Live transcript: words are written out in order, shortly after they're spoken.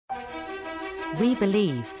We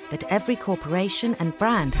believe that every corporation and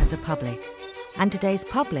brand has a public, and today's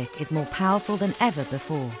public is more powerful than ever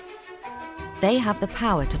before. They have the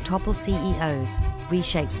power to topple CEOs,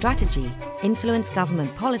 reshape strategy, influence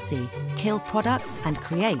government policy, kill products, and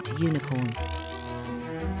create unicorns.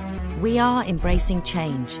 We are embracing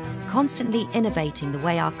change, constantly innovating the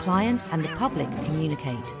way our clients and the public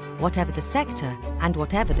communicate, whatever the sector and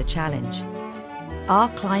whatever the challenge. Our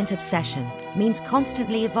client obsession means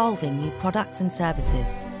constantly evolving new products and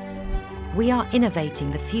services. We are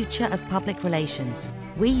innovating the future of public relations.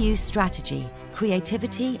 We use strategy,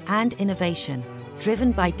 creativity, and innovation,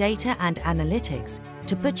 driven by data and analytics,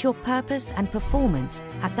 to put your purpose and performance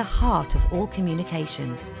at the heart of all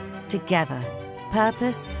communications. Together,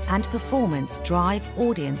 purpose and performance drive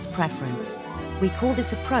audience preference. We call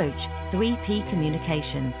this approach 3P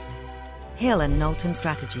communications. Hill+Knowlton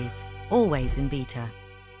Strategies, always in beta.